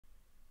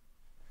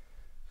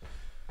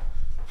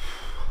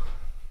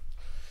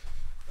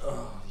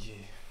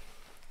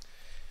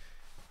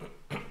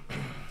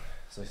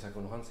Sack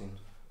noch anziehen?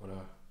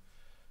 Oder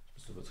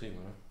bist du übertrieben,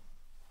 oder?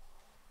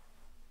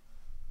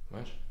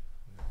 Meinst du?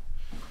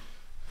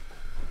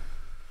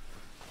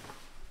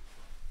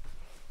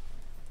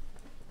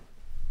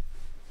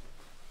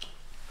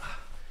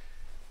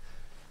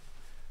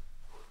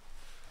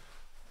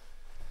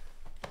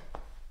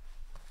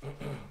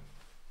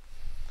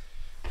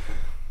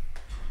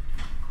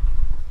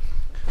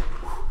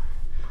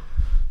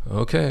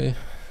 Okay,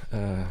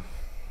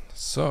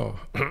 so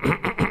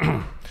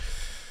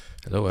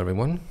hello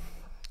everyone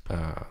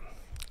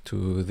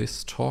to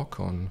this talk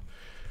on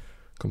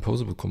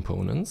composable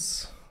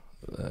components,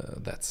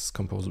 that's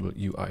composable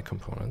UI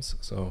components.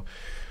 So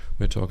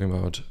we're talking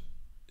about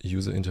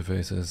user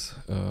interfaces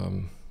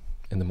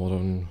in the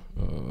modern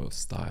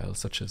style,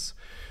 such as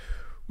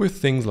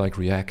with things like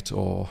React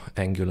or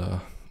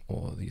Angular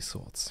or these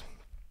sorts.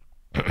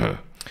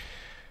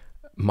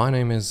 My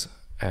name is,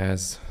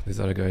 as this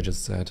other guy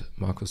just said,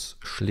 Markus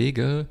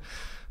Schlegel,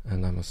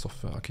 and I'm a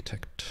software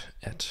architect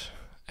at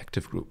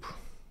Active Group.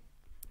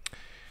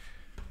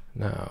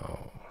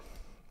 Now,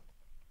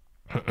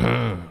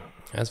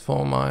 as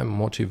for my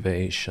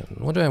motivation,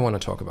 what do I want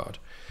to talk about?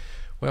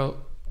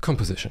 Well,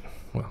 composition.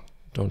 Well,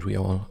 don't we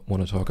all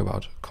want to talk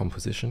about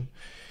composition?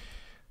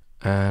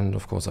 And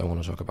of course I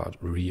want to talk about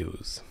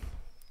reuse.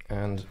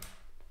 And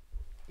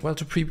well,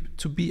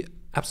 to be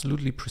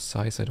absolutely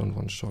precise, I don't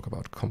want to talk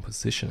about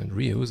composition and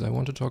reuse. I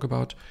want to talk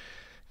about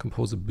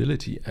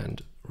composability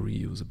and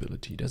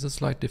reusability. There's a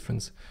slight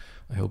difference.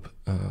 I hope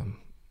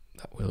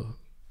that will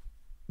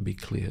be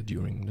clear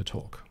during the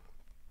talk.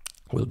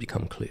 Will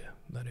become clear,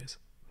 that is.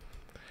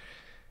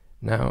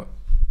 Now,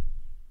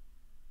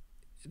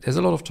 there's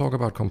a lot of talk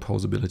about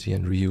composability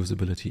and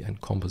reusability and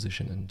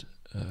composition and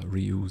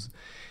reuse,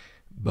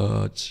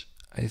 but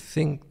I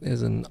think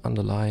there's an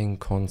underlying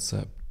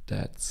concept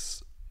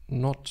that's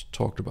not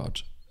talked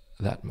about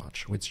that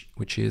much,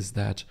 which is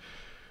that,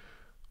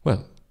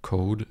 well,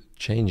 code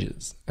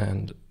changes,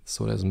 and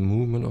so there's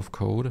movement of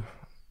code,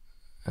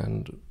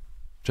 and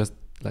just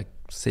like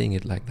saying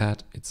it like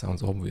that, it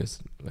sounds obvious.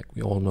 Like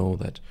we all know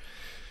that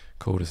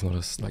code is not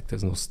like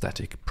there's no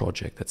static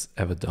project that's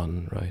ever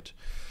done, right?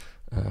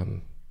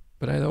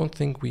 But I don't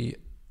think we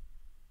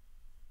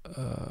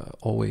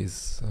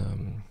always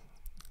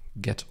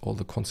get all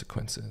the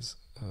consequences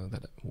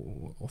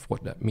of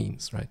what that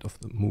means, right? Of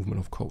the movement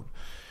of code.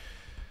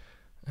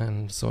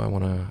 And so I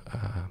want to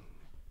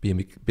be a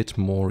bit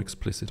more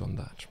explicit on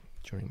that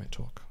during my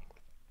talk.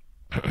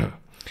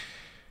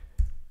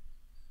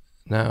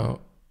 Now,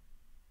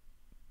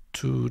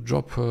 to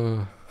drop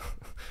a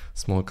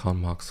small Karl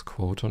Marx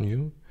quote on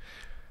you,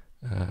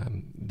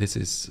 this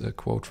is a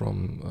quote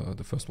from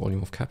the first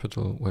volume of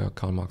Capital, where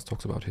Karl Marx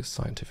talks about his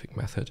scientific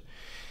method,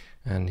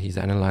 and he's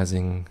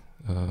analyzing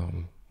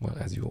well,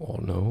 as you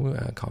all know,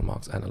 Karl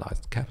Marx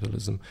analyzed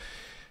capitalism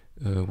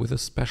with a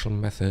special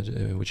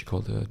method which he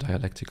called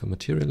dialectical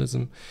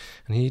materialism,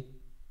 and he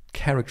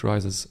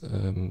characterizes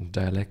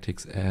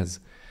dialectics as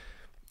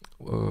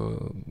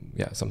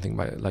something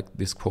like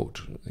this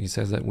quote. He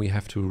says that we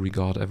have to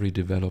regard every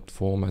developed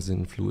form as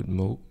in fluid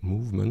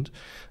movement,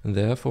 and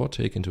therefore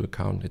take into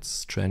account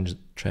its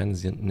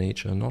transient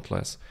nature not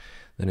less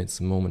than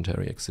its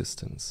momentary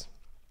existence.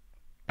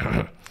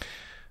 And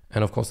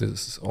of course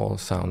this all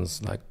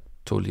sounds like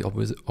totally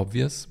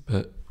obvious,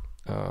 but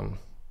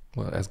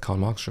well, as Karl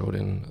Marx showed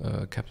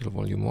in Capital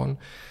Volume 1,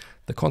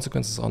 the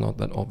consequences are not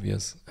that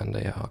obvious, and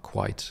they are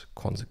quite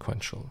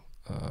consequential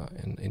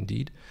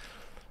indeed.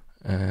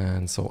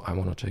 And so I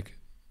want to take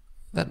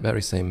that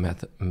very same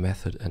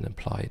method and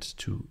apply it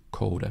to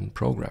code and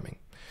programming.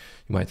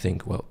 You might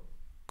think, well,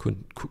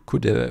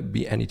 could there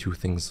be any two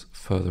things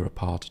further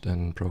apart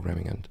than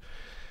programming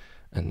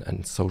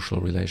and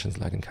social relations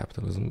like in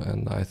capitalism?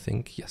 And I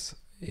think, yes,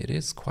 it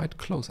is quite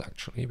close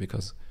actually,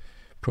 because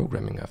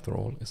programming, after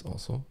all, is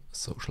also a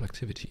social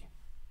activity.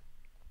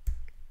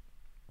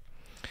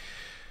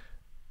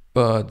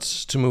 But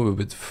to move a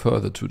bit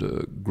further to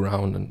the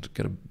ground and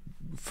get a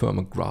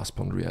firmer grasp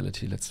on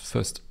reality, let's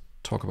first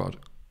talk about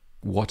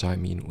what I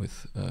mean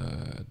with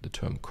the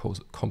term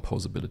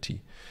composability,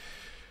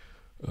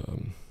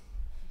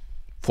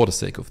 for the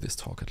sake of this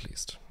talk at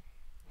least.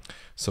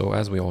 So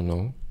as we all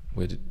know,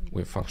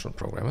 we're functional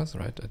programmers,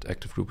 right, at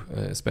Active Group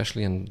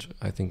especially, and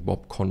I think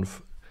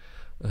BobConf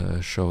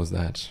shows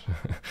that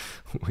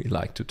we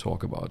like to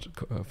talk about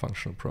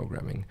functional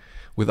programming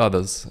with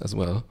others as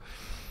well.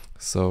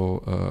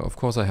 So of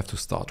course I have to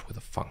start with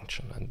a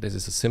function, and this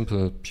is a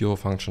simple pure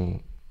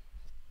function.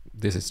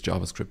 This is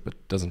JavaScript, but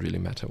it doesn't really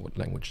matter what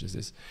language this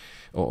is,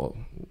 or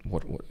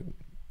what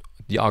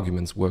the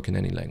arguments work in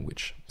any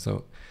language.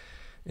 So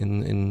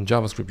in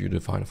JavaScript you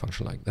define a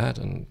function like that,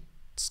 and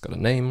it's got a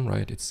name,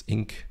 right? It's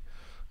inc,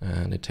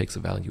 and it takes a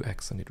value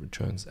x and it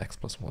returns x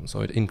plus 1.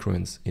 So it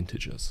increments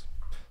integers.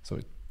 So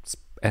it's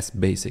as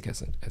basic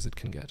as it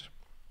can get.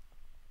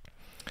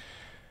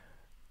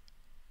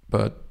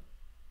 But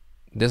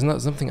there's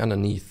not something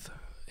underneath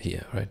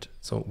here, right?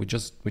 So we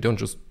don't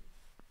just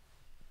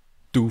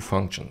do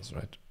functions,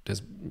 right?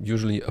 There's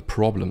usually a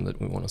problem that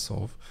we want to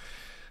solve,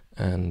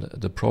 And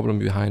the problem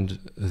behind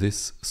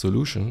this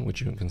solution,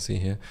 which you can see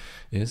here,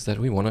 is that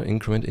we want to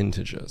increment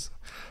integers.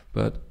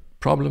 But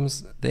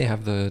problems, they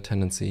have the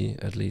tendency,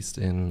 at least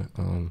in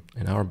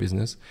our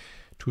business,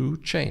 to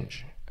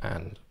change.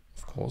 And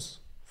of course,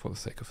 for the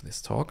sake of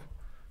this talk,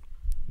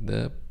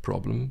 the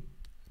problem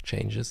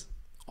changes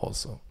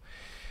also.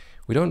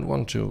 We don't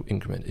want to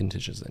increment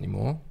integers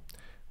anymore.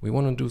 We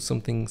want to do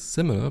something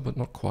similar, but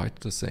not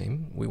quite the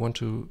same. We want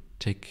to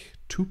take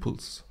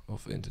tuples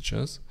of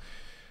integers,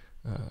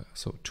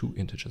 so 2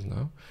 integers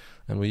now,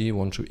 and we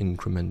want to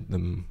increment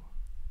them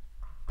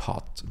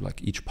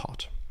like each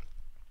part.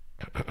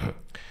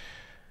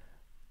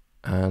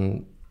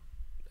 And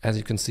as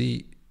you can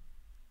see,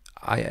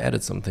 I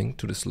added something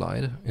to the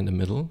slide in the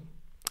middle,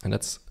 and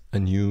that's a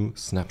new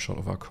snapshot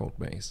of our code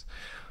base.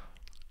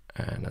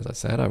 And as I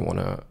said, I want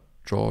to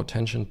draw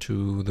attention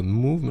to the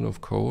movement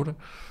of code,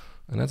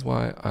 and that's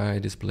why I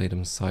display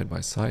them side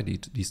by side,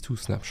 these 2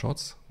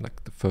 snapshots.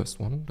 Like the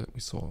first one that we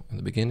saw in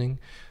the beginning,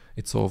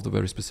 it solved a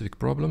very specific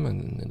problem,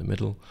 and in the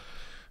middle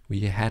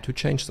we had to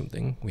change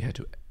something. We had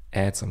to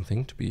add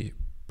something, to be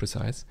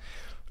precise,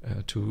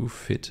 to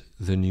fit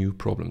the new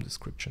problem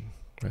description.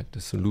 Right?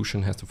 The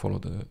solution has to follow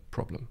the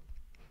problem,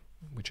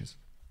 which is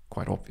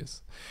quite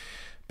obvious.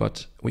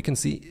 But we can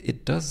see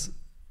it does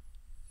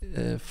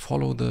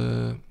follow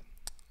the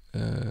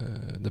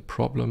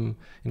problem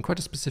in quite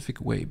a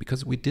specific way,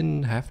 because we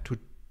didn't have to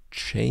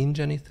change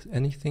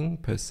anything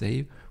per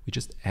se. We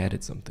just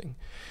added something.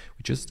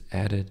 We just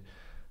added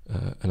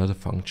another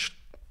function.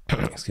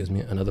 Excuse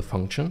me, another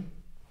function.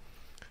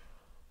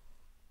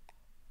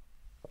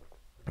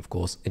 Of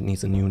course, it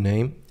needs a new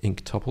name,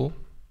 inctuple,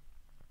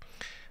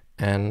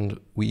 and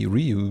we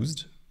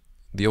reused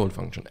the old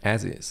function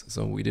as is,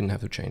 so we didn't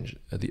have to change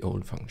the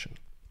old function.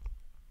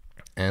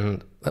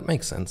 And that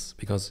makes sense,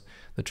 because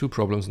the 2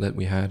 problems that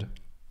we had,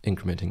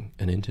 incrementing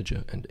an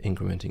integer and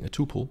incrementing a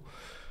tuple,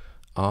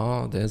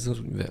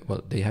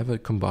 they have a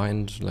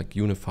combined, like,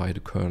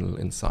 unified kernel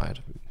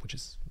inside, which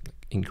is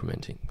like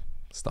incrementing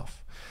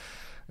stuff.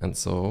 And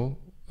so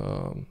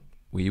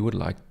we would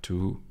like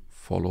to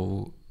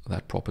follow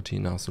that property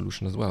in our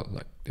solution as well.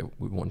 Like,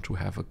 we want to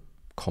have a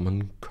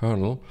common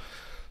kernel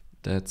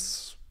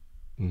that's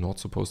not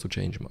supposed to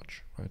change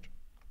much, right?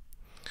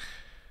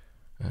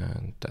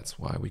 And that's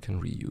why we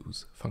can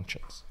reuse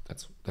functions.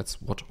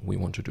 That's what we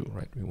want to do,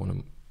 right? We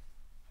want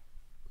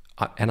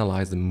to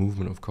analyze the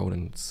movement of code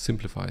and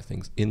simplify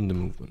things in the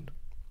movement.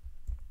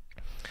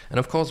 And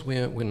of course,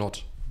 we're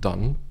not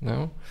done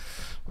now.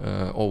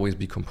 Always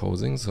be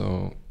composing,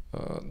 so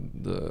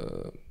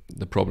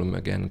the problem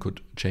again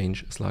could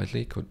change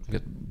slightly, could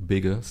get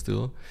bigger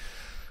still.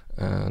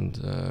 And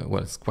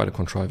well, it's quite a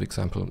contrived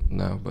example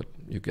now, but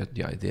you get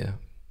the idea.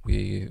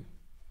 We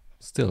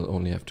still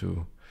only have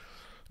to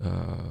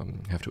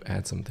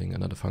add something,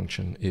 another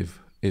function,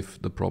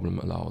 if the problem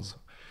allows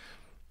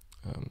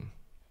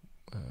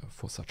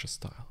for such a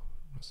style.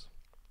 Yes.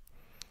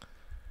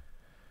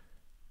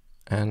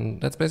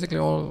 And that's basically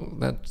all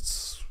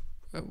that's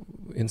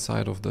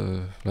inside of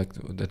the, like,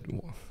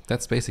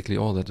 that's basically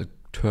all that the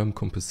term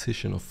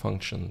composition of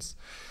functions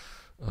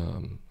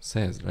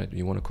says, right?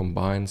 You want to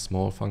combine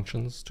small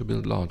functions to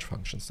build large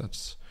functions.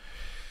 That's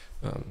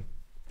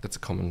a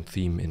common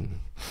theme in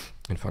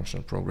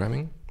functional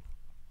programming.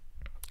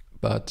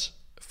 But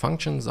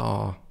functions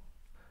are,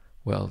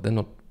 well, they're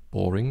not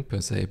boring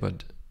per se,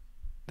 but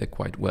they're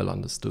quite well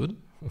understood,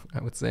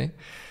 I would say.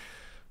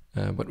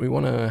 But we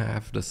want to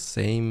have the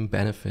same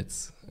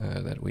benefits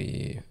that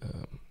we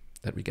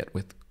get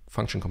with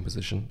function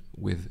composition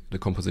with the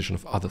composition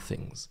of other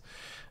things.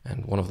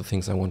 And one of the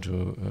things I want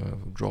to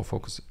draw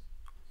focus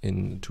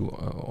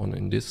on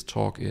in this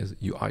talk is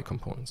UI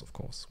components, of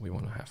course. We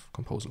want to have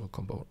composable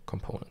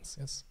components,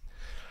 yes.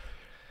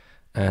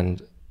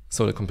 And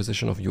so the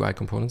composition of UI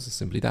components is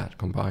simply that: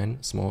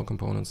 combine small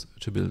components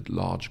to build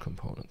large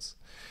components.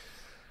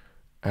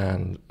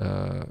 And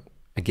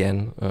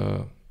again,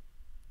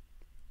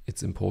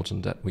 it's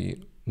important that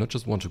we not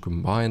just want to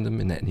combine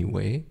them in any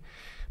way,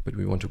 but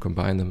we want to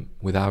combine them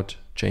without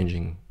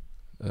changing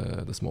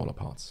the smaller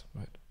parts,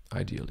 right?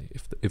 Ideally,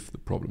 if the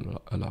problem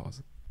allows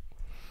it.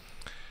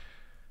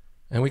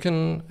 And we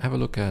can have a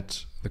look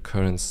at the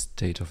current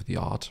state of the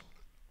art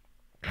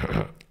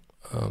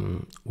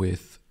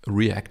with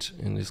React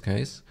in this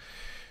case.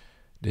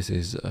 This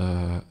is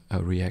a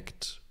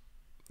React,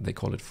 they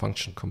call it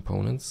function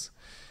components,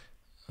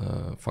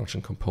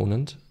 function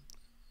component,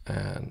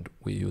 and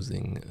we're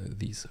using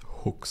these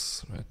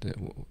hooks, right?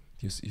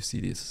 You see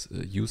this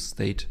use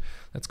state,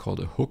 that's called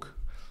a hook,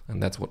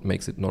 and that's what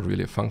makes it not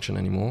really a function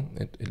anymore.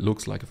 It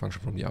looks like a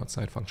function from the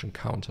outside, function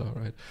counter,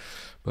 right?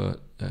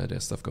 But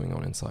there's stuff going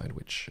on inside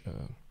which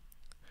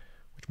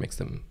makes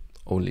them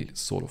only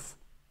sort of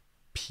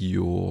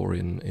pure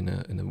in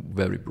a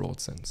very broad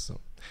sense,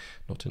 so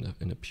not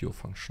in a pure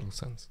functional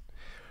sense.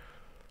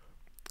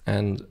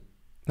 And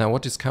now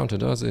what this counter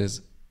does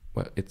is,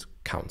 well, it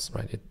counts,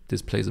 right? It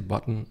displays a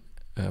button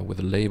with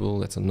a label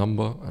that's a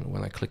number, and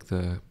when I click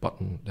the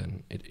button,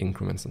 then it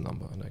increments the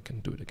number, and I can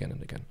do it again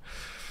and again.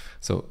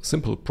 So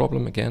simple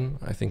problem again.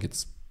 I think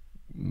it's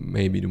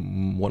maybe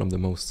one of the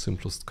most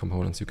simplest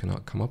components you can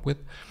come up with.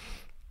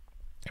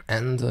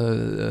 And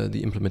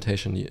the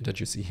implementation that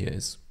you see here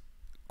is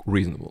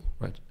reasonable,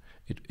 right?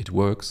 It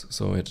works,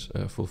 so it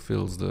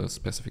fulfills the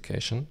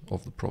specification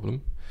of the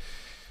problem,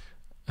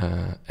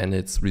 and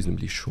it's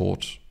reasonably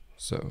short.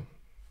 So,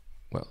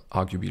 well,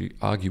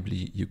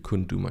 arguably you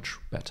couldn't do much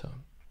better.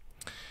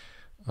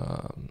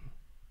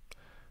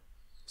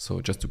 So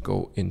just to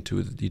go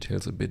into the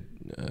details a bit,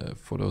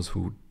 for those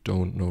who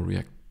don't know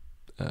React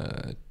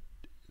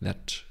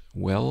that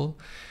well.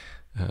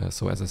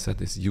 So as I said,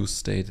 this use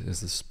state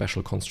is a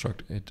special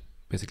construct. It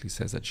basically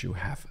says that you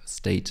have a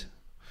state,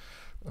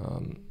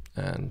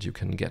 and you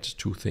can get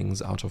two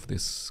things out of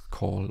this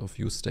call of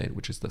use state,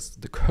 which is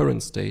the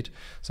current state.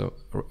 So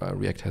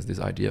React has this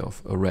idea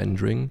of a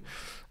rendering,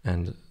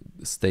 and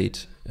the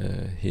state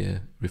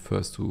here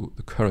refers to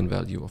the current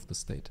value of the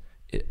state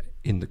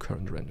in the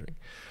current rendering.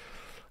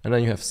 And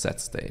then you have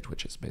set state,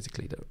 which is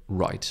basically the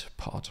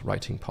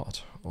writing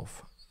part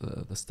of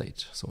the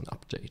state, so an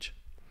update.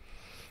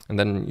 And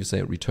then you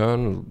say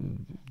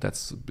return.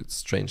 That's a bit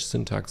strange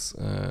syntax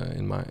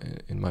in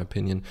my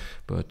opinion,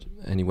 but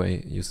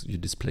anyway, you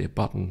display a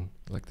button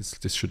like this.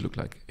 This should look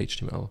like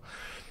HTML,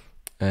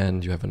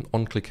 and you have an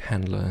on-click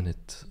handler, and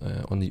it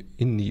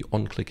in the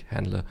on-click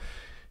handler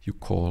you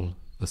call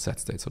the set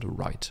state, so the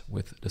write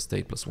with the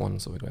state +1.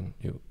 So when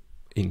you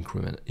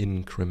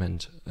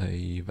increment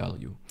a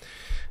value,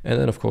 and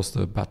then of course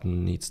the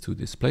button needs to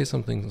display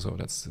something. So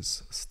that's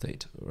this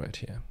state right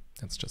here.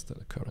 That's just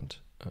the current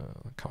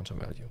counter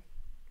value.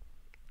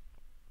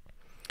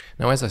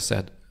 Now, as I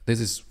said,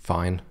 this is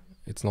fine.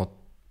 It's not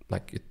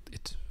like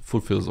it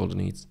fulfills all the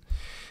needs.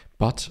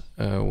 But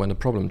when the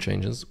problem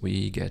changes,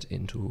 we get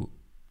into,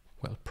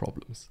 well,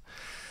 problems.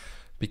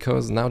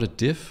 Because now the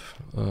diff,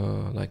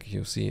 like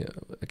you see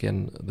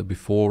again, the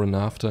before and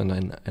after,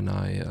 and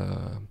I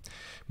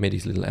made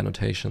these little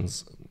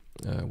annotations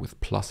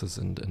with pluses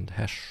and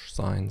hash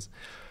signs.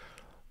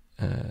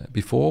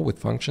 Before, with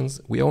functions,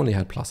 we only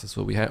had pluses,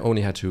 so we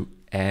only had to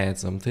add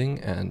something,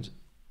 and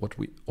what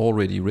we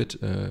already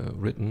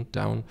written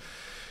down,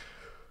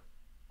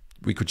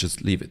 we could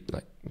just leave it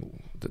like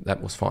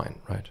that was fine,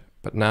 right?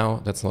 But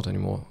now that's not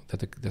anymore.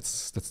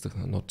 That's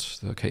not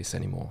the case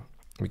anymore,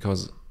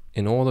 because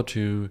in order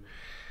to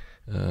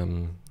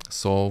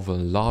solve a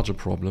larger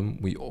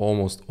problem, we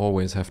almost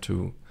always have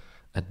to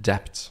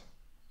adapt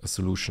a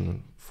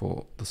solution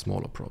for the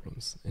smaller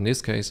problems. In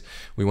this case,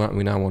 we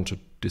now want to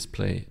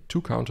display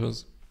two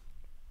counters,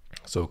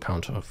 so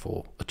counter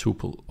for a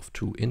tuple of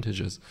two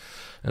integers,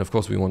 and of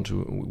course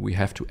we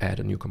have to add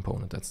a new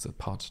component. That's the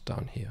part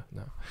down here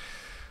now.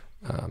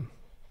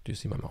 Do you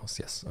see my mouse?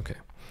 Yes. Okay.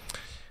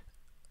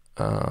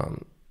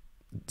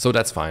 So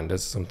that's fine.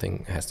 There's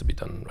something has to be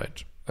done,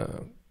 right?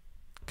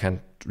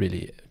 Can't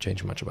really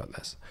change much about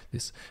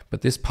this.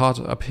 But this part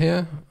up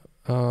here,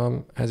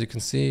 as you can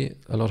see,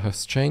 a lot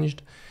has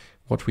changed.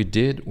 What we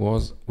did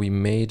was we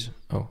made,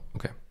 oh,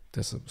 okay,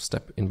 there's a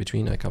step in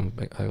between. I'll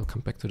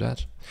come back to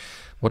that.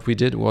 What we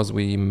did was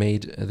we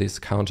made this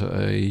counter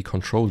a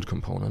controlled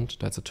component.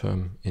 That's a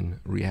term in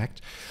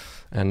React.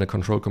 And the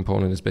control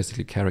component is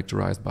basically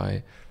characterized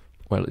by,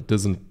 well, it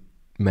doesn't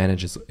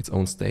manage its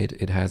own state.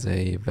 It has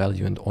a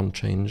value and on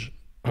change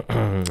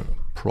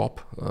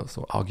prop,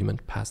 so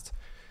argument passed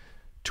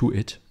to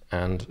it,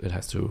 and it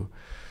has to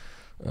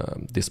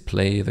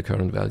display the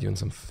current value in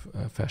some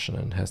fashion,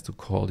 and has to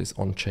call this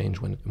on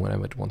change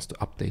whenever it wants to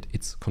update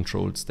its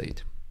controlled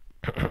state.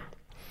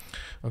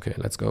 Okay,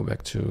 let's go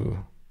back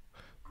to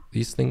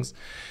these things.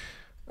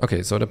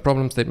 Okay, so the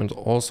problem statement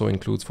also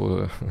includes,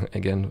 for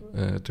again,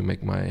 to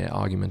make my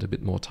argument a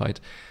bit more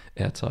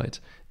airtight,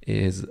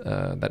 is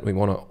that we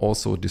want to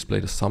also display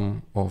the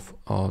sum of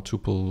our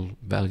tuple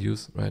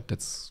values, right?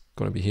 That's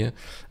going to be here,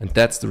 and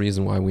that's the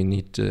reason why we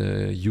need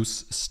the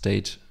use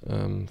state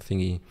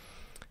thingy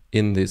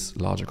in this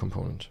larger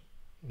component,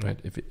 right?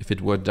 If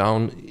it were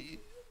down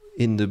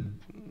in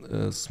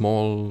the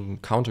small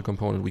counter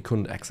component, we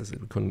couldn't access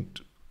it. We couldn't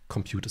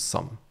compute a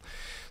sum.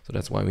 So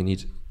that's why we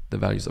need the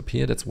values up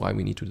here. That's why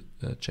we need to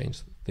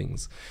change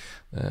things.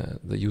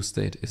 The use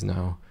state is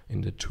now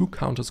in the two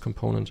counters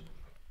component.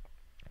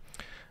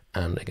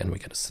 And again, we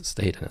get a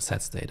state and a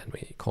set state, and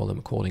we call them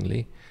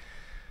accordingly.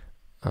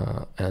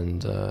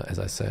 As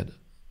I said,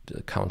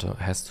 the counter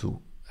has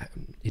to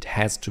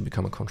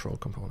become a control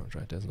component,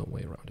 right? There's no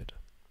way around it.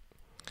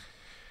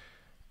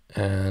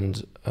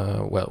 And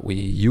well, we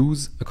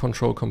use a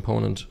control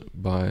component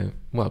by,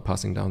 well,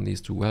 passing down these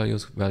two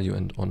values, value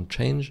and on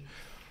change.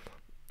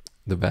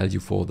 The value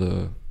for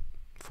the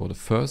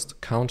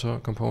first counter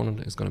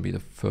component is going to be the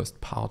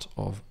first part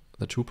of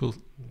the tuple,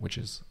 which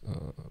is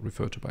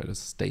referred to by the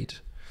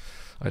state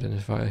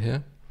identifier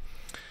here.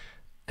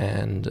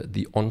 And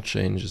the on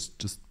change is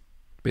just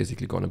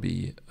basically going to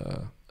be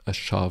a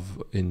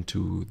shove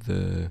into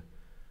the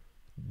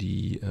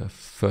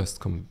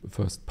first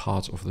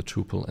part of the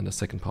tuple, and the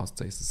second part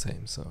stays the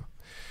same. So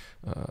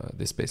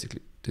this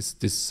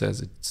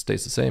says it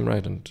stays the same,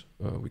 right? And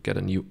we get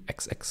a new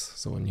XX,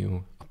 so a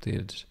new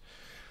updated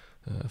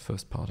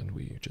first part, and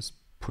we just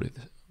put it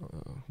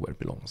where it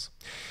belongs.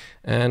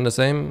 And the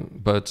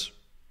same, but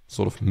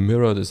sort of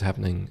mirrored, is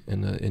happening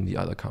in the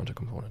other counter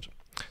component.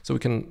 So we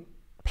can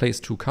place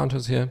two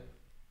counters here,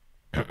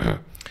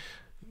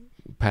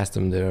 pass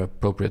them their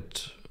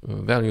appropriate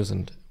values,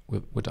 and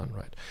we're done,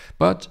 right?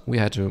 But we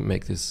had to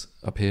make this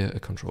up here a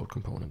control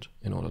component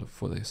in order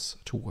for this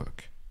to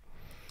work.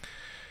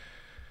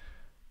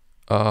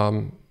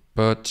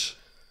 But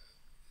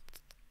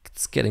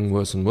it's getting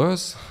worse and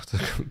worse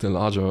the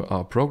larger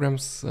our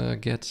programs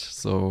get.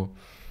 So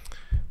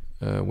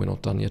we're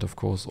not done yet, of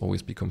course,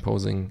 always be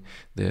composing.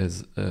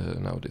 There's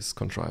now this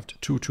contrived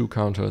two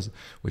counters,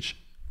 which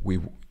we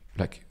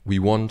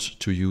want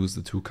to use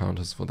the two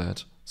counters for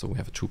that. So we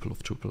have a tuple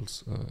of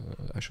tuples,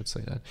 I should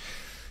say that,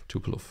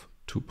 tuple of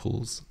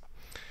tuples.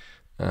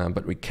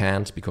 But we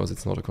can't, because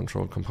it's not a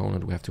control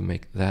component. We have to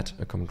make that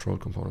a control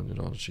component in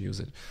order to use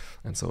it.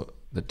 And so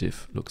the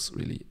diff looks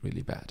really,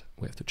 really bad.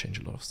 We have to change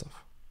a lot of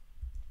stuff.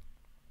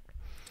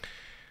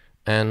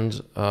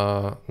 And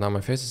now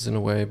my face is in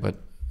a way, but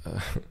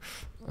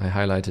I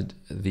highlighted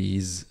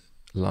these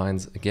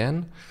lines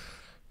again.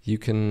 You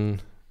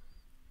can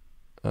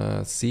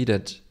see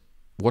that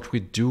what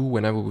we do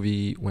whenever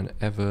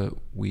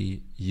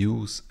we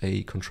use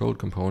a control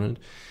component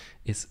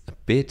is a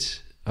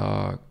bit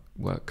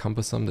well,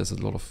 cumbersome. There's a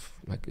lot of,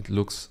 it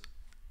looks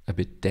a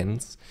bit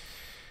dense,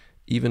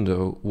 even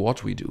though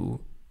what we do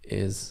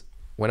is,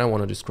 when I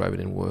want to describe it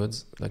in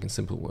words, like in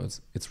simple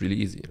words, it's really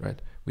easy,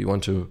 right? We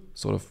want to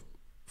sort of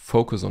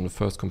focus on the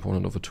first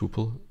component of a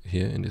tuple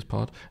here in this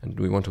part, and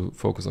we want to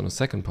focus on the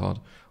second part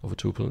of a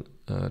tuple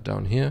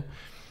down here.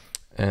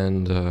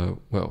 And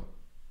well,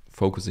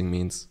 focusing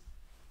means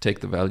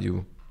take the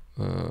value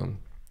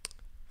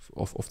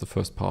of the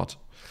first part,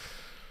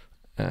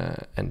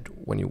 and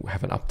when you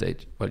have an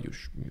update, well, you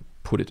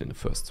put it in the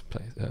first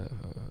place,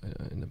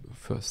 in the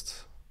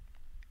first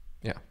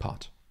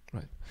part,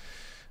 right?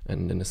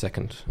 And in the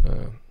second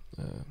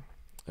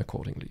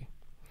accordingly.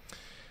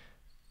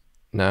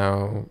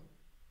 Now,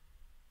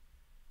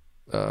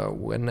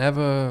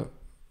 whenever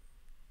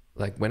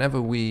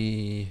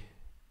we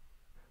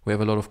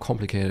have a lot of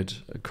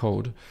complicated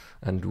code,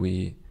 and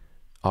we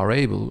are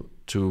able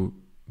to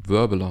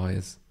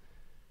verbalize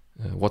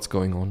what's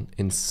going on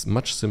in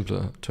much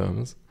simpler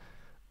terms,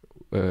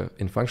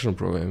 in functional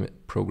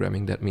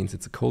programming, that means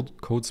it's a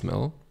code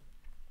smell,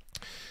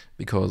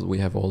 because we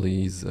have all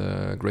these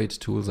great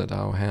tools at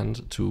our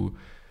hand to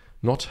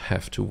not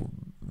have to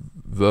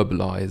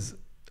verbalize,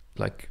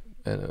 like,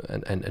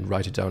 and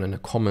write it down in a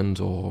comment,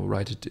 or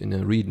write it in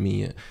a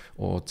README,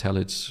 or tell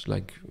it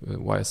like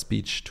via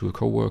speech to a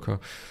coworker.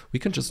 We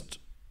can just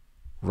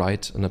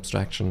write an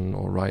abstraction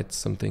or write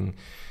something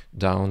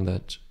down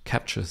that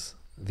captures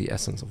the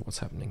essence of what's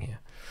happening here.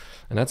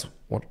 And that's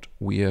what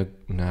we are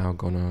now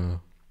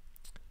gonna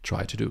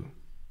try to do.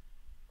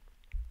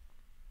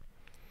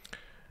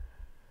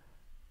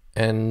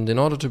 And in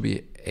order to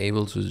be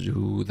able to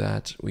do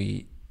that,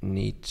 we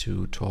need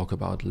to talk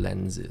about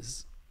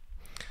lenses.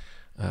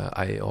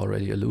 I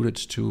already alluded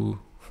to,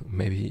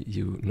 maybe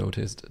you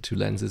noticed, to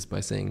lenses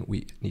by saying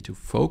we need to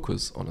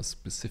focus on a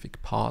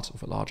specific part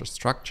of a larger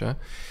structure.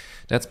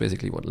 That's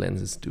basically what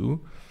lenses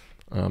do.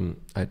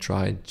 I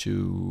tried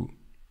to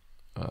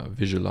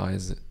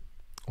visualize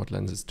what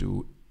lenses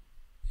do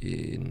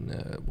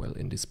in well,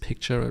 in this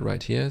picture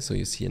right here. So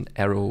you see an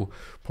arrow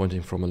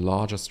pointing from a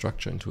larger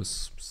structure into a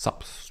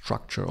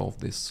substructure of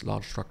this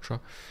large structure,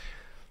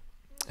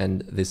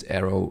 and this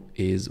arrow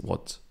is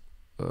what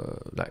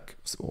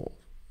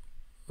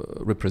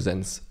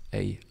represents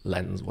a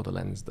lens, what a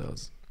lens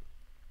does.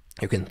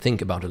 You can think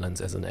about a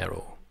lens as an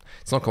arrow.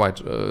 It's not quite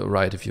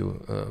right if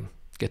you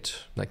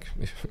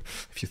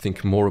if you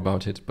think more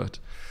about it, but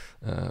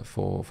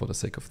for the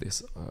sake of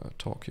this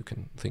talk, you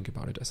can think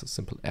about it as a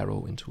simple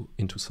arrow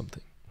into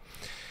something.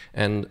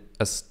 And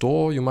a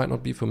store you might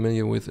not be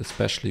familiar with,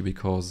 especially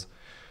because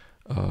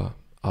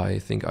I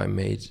think I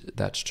made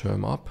that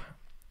term up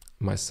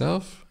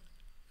myself.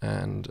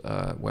 And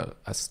well,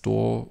 a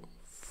store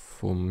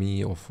for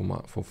me, or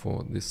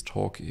for this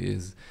talk,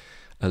 is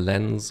a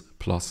lens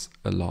plus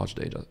a large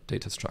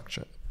data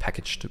structure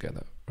packaged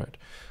together, right?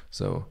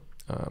 So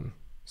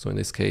so in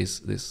this case,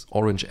 this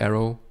orange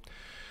arrow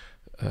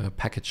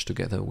packaged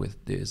together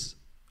with this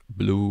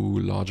blue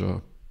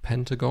larger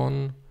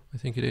pentagon, I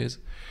think it is,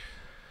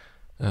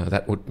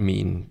 that would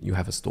mean you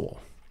have a store.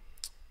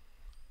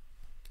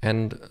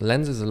 And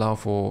lenses allow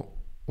for,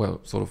 well,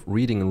 sort of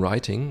reading and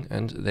writing,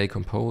 and they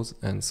compose,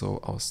 and so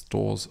our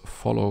stores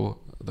follow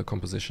the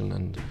composition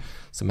and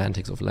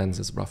semantics of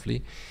lenses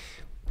roughly,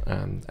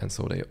 and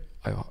so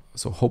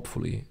so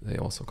hopefully they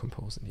also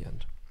compose in the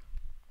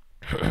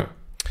end.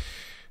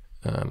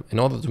 In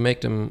order to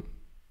make them,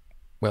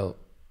 well,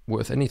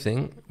 worth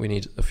anything, we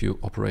need a few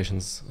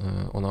operations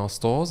on our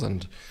stores,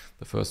 and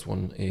the first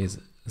one is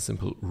a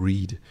simple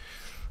read.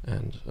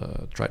 And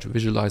try to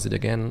visualize it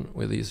again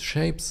with these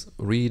shapes.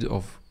 Read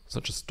of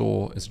such a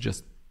store is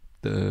just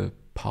the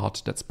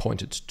part that's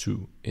pointed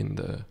to in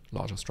the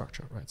larger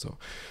structure, right? So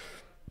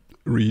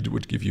read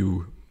would give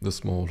you the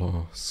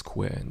smaller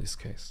square in this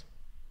case.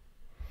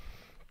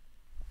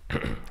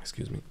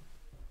 Excuse me.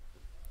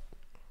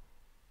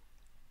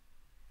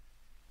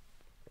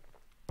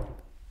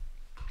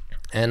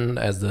 And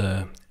as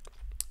the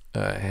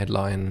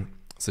headline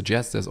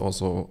suggests, there's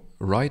also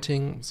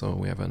writing. So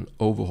we have an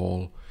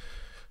overhaul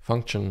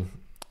function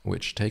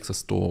which takes a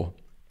store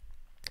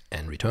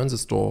and returns a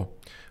store,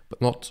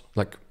 but not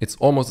like, it's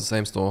almost the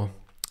same store.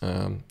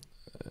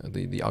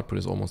 The output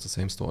is almost the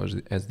same store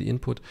as the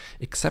input,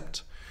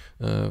 except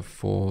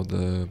for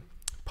the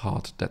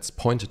part that's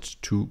pointed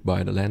to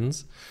by the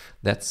lens.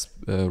 That's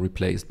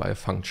replaced by a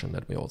function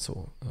that we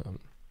also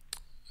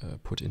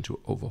put into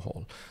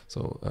overhaul.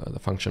 So the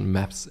function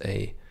maps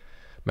the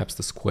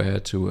square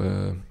to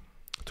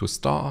a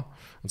star,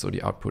 and so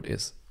the output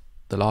is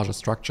the larger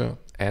structure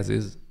as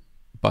is,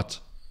 but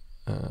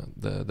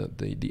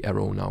the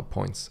arrow now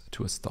points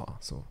to a star.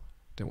 So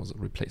there was a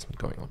replacement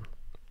going on.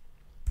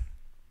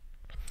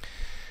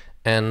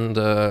 And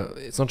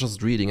it's not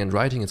just reading and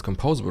writing, it's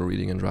composable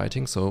reading and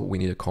writing, so we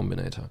need a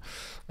combinator.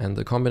 And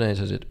the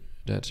combinator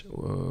that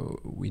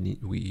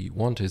we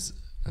want is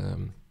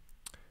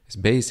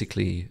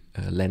basically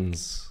a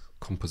lens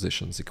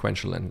composition,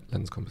 sequential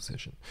lens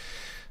composition.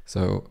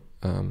 So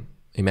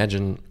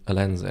imagine a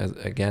lens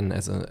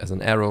as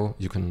an arrow.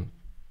 You can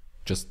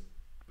just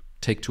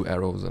take two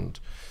arrows and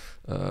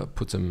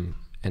put them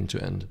end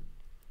to end,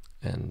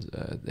 and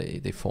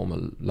they form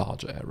a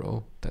larger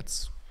arrow.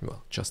 That's,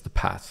 well, just the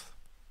path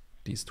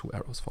these two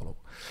arrows follow.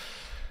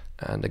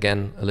 And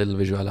again, a little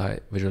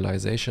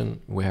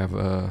visualization. We have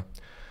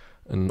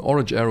an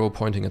orange arrow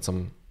pointing at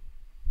some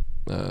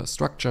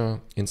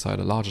structure inside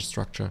a larger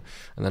structure,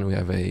 and then we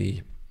have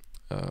a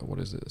what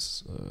is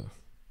this?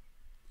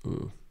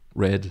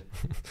 Red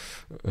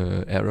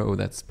arrow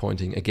that's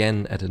pointing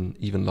again at an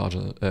even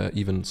larger,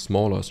 even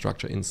smaller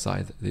structure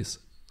inside this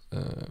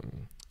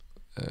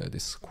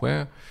this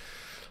square.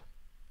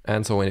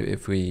 And so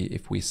if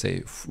we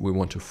say we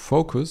want to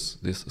focus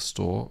this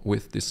store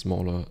with this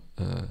smaller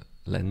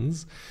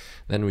lens,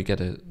 then we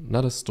get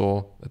another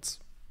store that's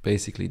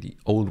basically the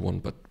old one,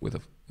 but with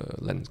a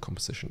lens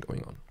composition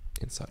going on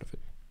inside of it.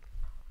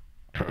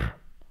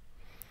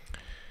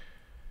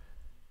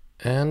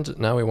 And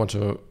now we want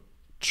to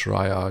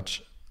try out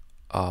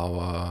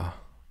our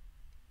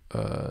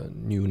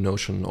new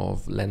notion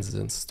of lenses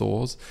and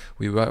stores.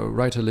 We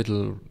write a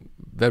little,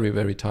 very,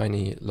 very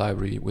tiny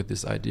library with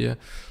this idea.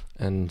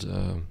 And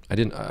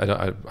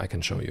I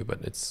can show you,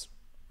 but it's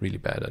really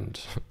bad and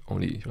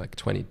only like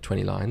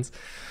 20 lines.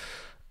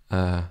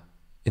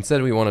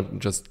 Instead, we want to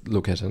just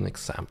look at an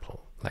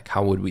example. Like,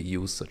 how would we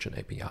use such an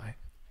API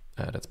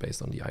that's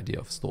based on the idea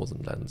of stores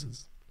and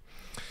lenses?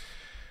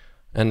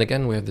 And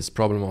again, we have this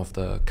problem of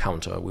the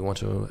counter. We want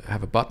to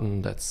have a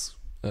button that's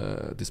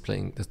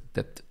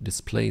that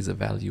displays a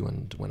value,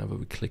 and whenever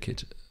we click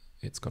it,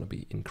 it's going to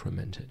be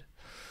incremented.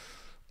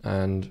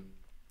 And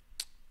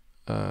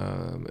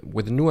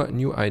with the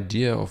new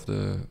idea of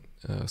the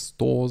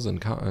stores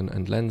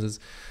and lenses,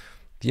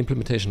 the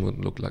implementation would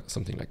look like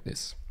something like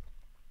this.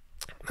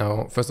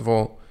 Now, first of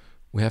all,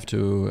 we have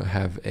to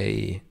have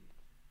a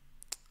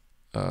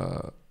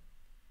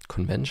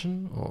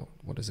convention, or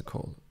what is it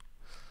called?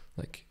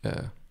 Like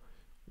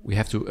we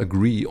have to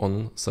agree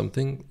on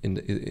something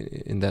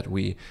in that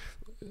we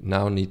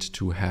now need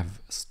to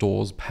have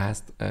stores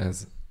passed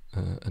as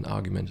an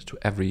argument to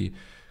every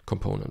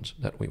component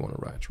that we want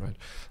to write, right?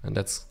 And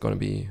that's going to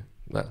be,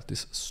 well,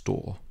 this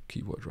store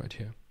keyword right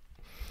here.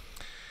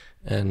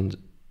 And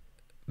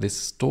this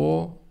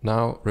store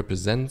now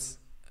represents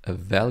a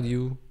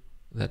value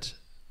that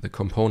the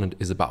component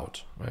is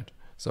about, right?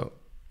 So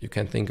you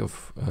can think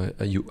of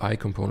a UI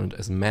component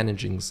as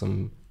managing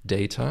some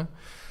data,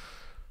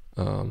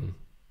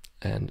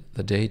 and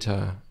the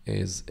data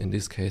is in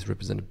this case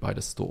represented by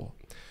the store.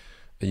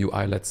 A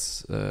UI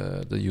lets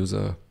the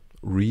user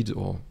read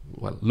or,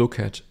 well, look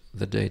at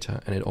the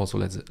data, and it also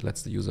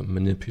lets the user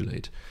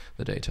manipulate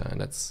the data,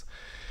 and that's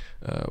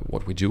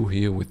what we do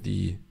here with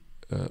the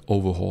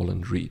overhaul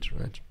and read,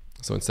 right?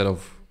 So instead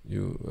of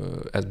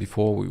as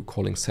before, we were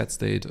calling set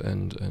state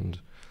and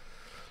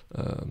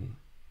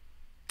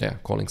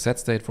calling set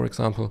state, for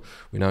example,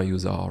 we now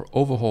use our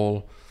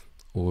overhaul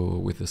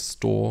with a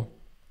store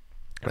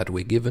that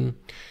we're given,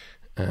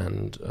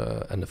 and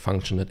a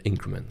function that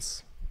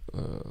increments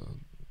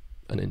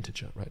an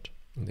integer, right?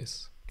 In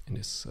this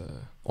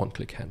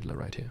on-click handler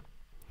right here.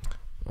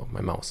 Oh,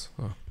 my mouse.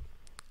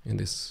 In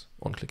this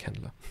on-click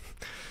handler.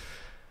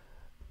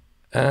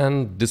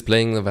 And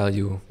displaying the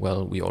value,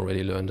 well, we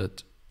already learned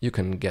that you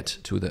can get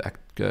to the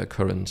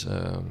current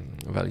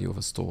value of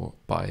a store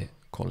by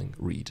calling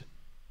read.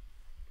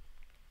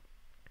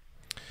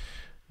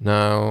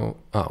 Now,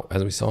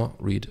 as we saw,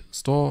 read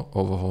store,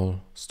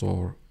 overhaul,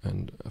 store,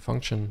 and a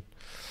function.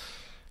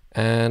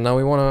 And now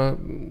we want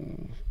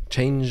to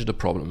change the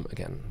problem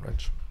again,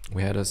 right?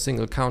 We had a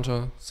single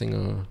counter,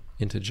 single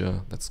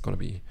integer that's going to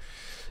be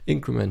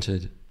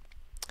incremented.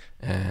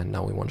 And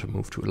now we want to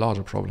move to a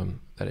larger problem,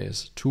 that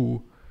is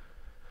two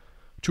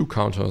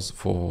counters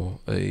for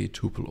a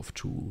tuple of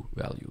two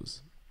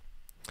values.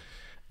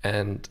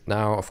 And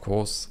now, of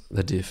course,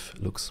 the diff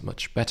looks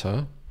much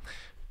better,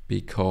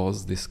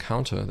 because this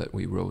counter that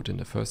we wrote in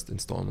the first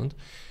installment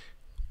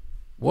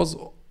was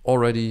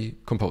already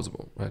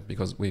composable, right?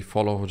 Because we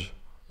followed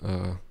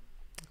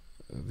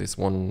this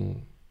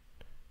one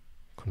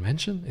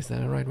convention, is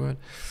that a right word?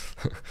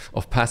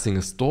 Of passing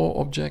a store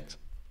object,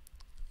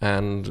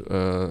 and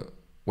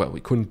well,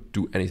 we couldn't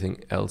do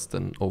anything else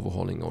than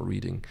overhauling or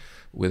reading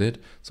with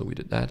it, so we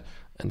did that,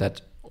 and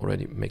that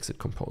already makes it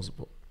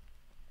composable.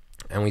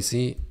 And we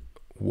see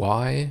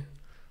why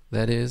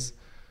that is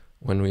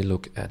when we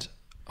look at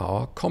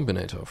our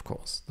combinator, of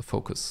course, the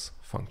focus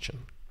function.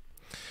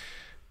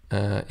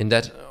 In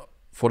that,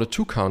 for the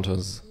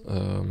toCounters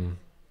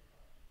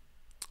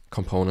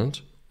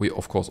component, we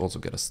of course also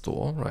get a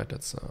store, right?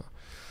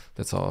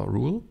 That's our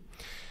rule.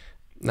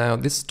 Now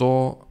this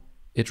store,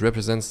 it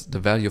represents the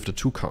value of the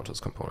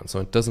toCounters component, so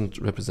it doesn't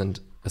represent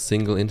a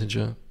single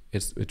integer.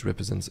 It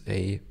represents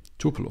a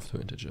tuple of 2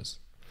 integers,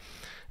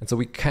 and so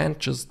we can't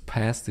just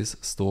pass this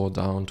store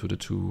down to the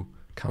two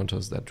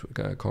counters that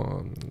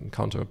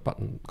counter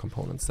button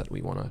components that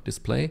we want to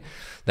display.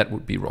 That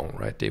would be wrong,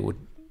 right? They would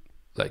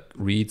like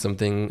read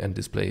something and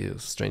display a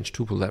strange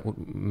tuple. That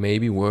would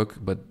maybe work,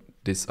 but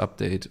this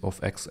update of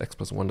x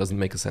plus 1 doesn't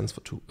make a sense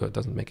for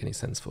doesn't make any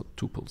sense for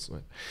tuples,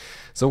 right?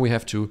 So we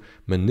have to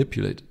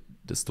manipulate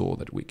the store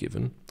that we're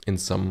given in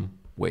some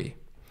way,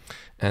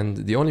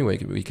 and the only way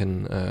we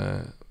can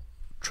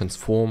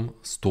transform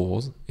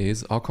stores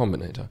is our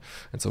combinator.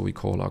 And so we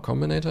call our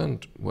combinator,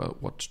 and well,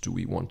 what do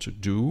we want to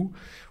do?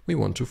 We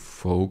want to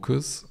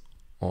focus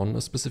on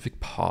a specific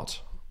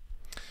part,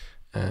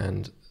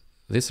 and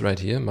this right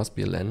here must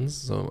be a lens.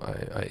 So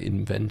I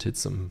invented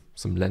some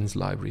lens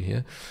library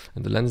here,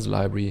 and the lens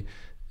library,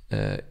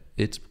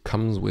 it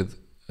comes with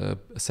a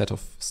set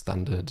of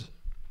standard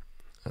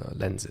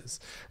lenses,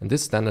 and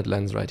this standard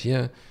lens right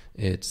here,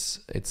 it's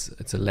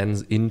a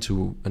lens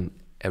into an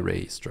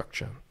array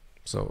structure.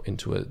 So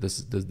into the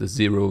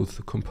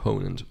 0th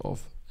component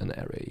of an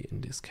array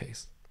in this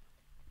case.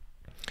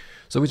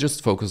 So we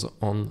just focus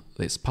on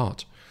this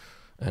part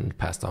and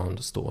pass down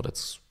the store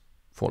that's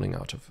falling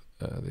out of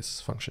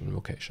this function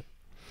invocation.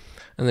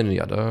 And then in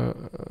the other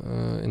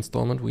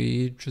installment,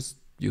 we just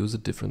use a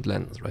different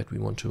lens, right? We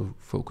want to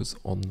focus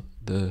on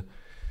the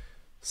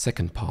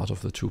second part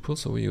of the tuple,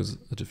 so we use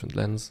a different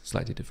lens,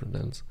 slightly different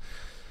lens,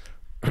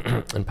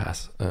 and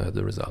pass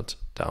the result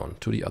down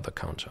to the other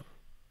counter.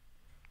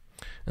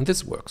 And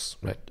this works,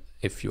 right,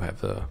 if you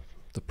have the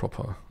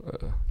proper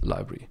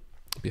library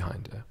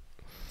behind there.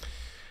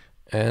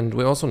 And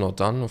we're also not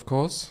done, of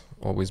course.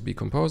 Always be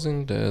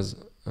composing. There's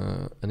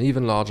an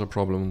even larger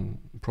problem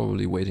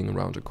probably waiting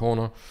around the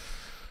corner.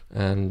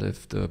 And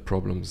if the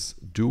problems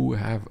do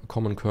have a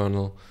common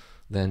kernel,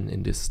 then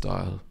in this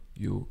style,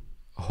 you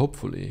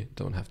hopefully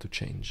don't have to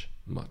change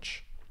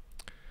much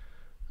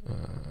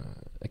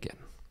again.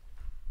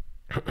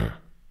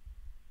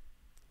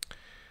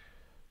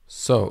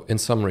 So, in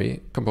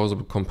summary,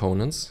 composable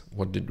components,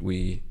 what did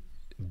we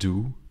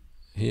do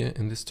here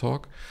in this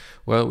talk?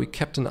 Well, we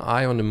kept an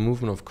eye on the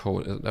movement of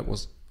code. That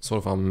was sort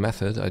of our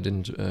method. I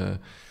didn't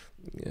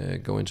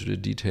go into the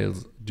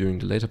details during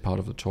the later part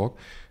of the talk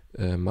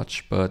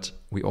much, but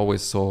we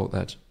always saw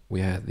that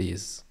we had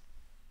these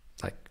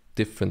like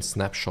different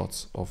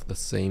snapshots of the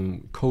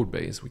same code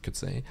base, we could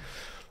say.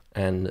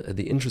 And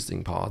the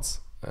interesting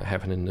parts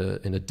happen in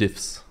the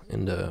diffs,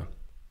 in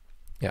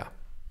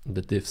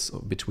the diffs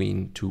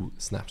between two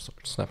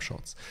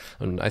snapshots.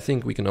 And I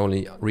think we can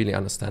only really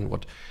understand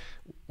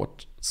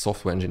what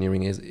software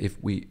engineering is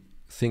if we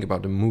think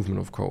about the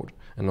movement of code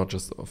and not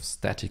just of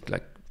static,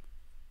 like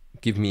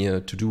give me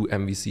a to-do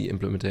MVC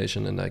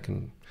implementation and I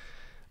can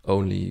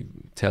only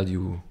tell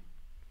you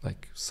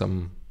like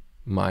some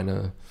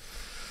minor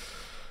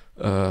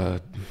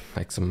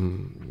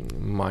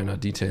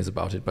details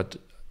about it, but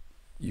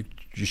you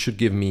should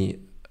give me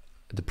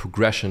the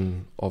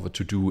progression of a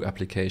to-do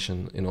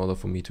application in order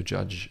for me to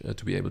judge,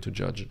 to be able to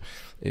judge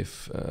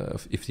if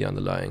the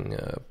underlying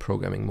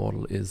programming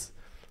model is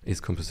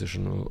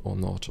compositional or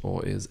not,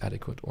 or is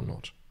adequate or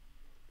not.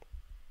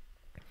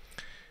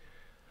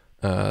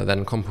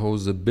 Then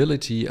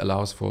composability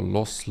allows for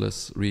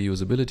lossless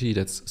reusability.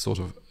 That's sort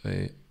of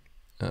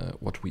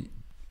what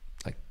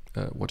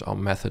our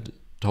method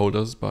told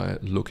us by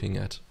looking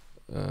at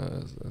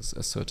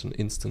a certain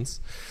instance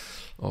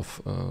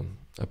of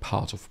a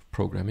part of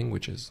programming,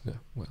 which is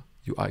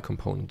UI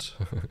component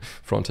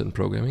front-end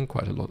programming,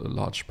 quite a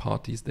large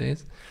part these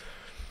days.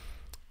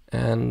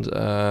 And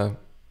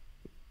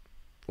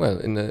well,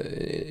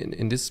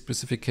 in this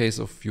specific case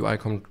of UI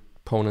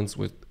components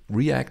with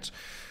React,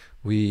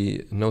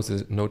 we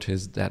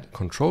notice that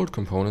controlled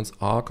components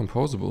are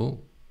composable.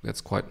 That's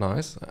quite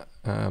nice,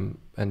 and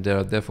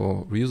they're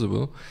therefore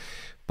reusable,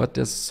 but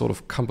they're sort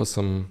of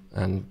cumbersome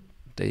and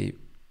they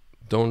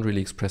don't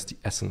really express the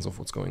essence of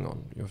what's going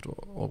on. You have to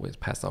always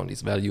pass down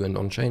these value and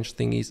on-change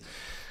thingies.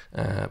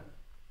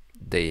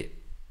 They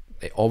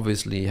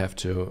obviously have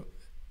to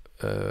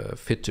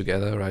fit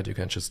together, right? You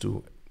can't just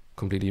do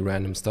completely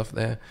random stuff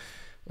there.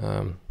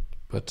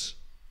 But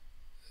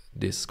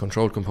this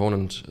controlled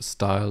component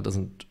style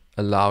doesn't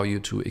allow you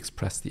to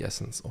express the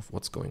essence of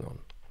what's going on.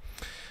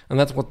 And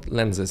that's what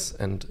lenses,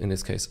 and in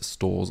this case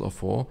stores, are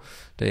for.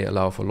 They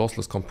allow for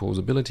lossless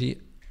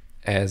composability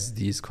as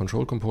these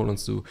control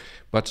components do,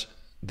 but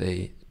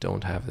they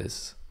don't have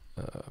this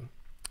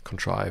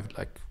contrived,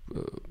 like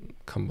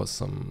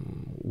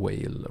cumbersome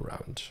whale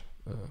around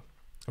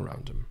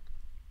them.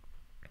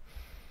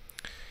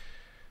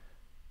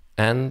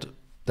 And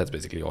that's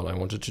basically all I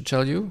wanted to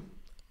tell you,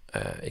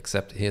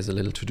 except here's a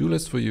little to-do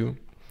list for you.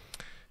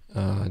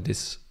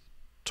 This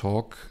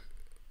talk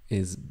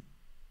is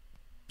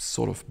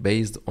sort of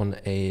based on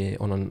a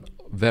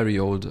very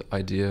old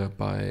idea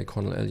by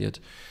Cornell Elliott.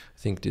 I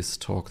think this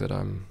talk that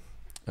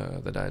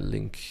I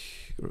link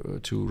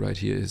to right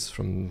here is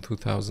from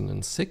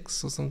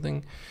 2006 or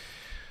something.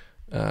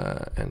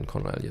 And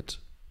Cornell Elliott,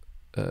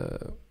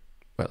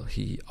 well,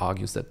 he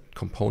argues that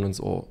components,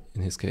 or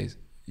in his case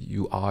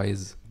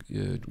UIs,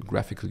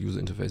 graphical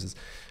user interfaces,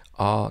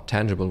 are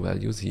tangible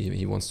values.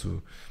 He wants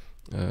to,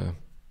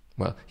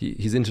 well,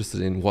 he's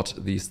interested in what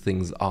these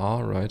things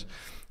are, right?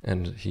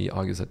 And he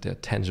argues that they're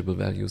tangible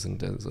values, and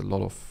there's a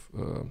lot of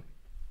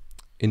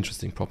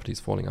interesting properties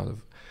falling out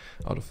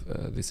of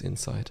this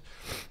insight.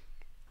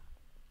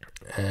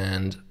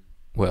 And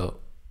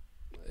well,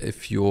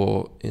 if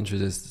you're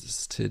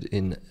interested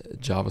in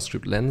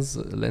JavaScript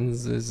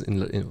lenses in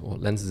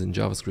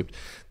JavaScript,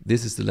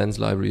 this is the lens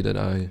library that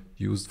I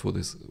used for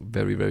this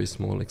very, very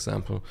small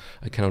example.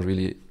 I cannot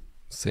really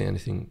say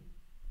anything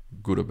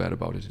good or bad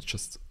about it. It's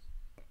just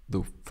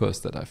the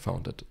first that I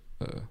found that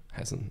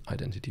has an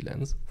identity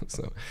lens.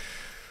 So,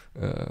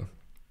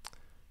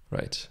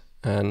 right.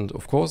 And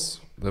of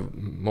course, the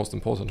most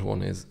important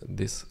one is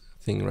this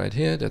thing right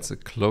here. That's a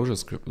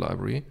ClojureScript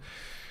library,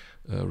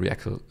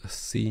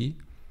 React-C.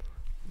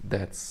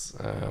 That's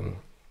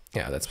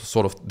that's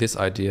sort of this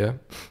idea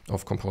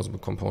of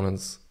composable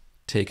components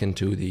taken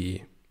to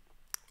the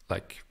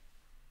like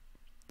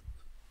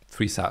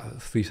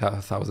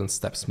 3,000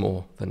 steps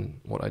more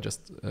than what I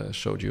just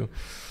showed you.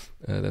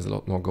 There's a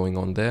lot more going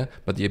on there,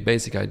 but the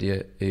basic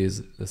idea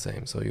is the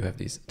same. So you have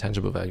these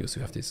tangible values,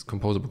 you have these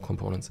composable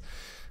components,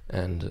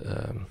 and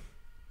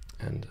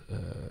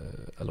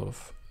a lot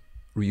of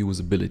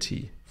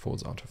reusability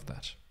falls out of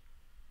that.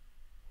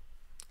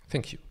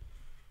 Thank you.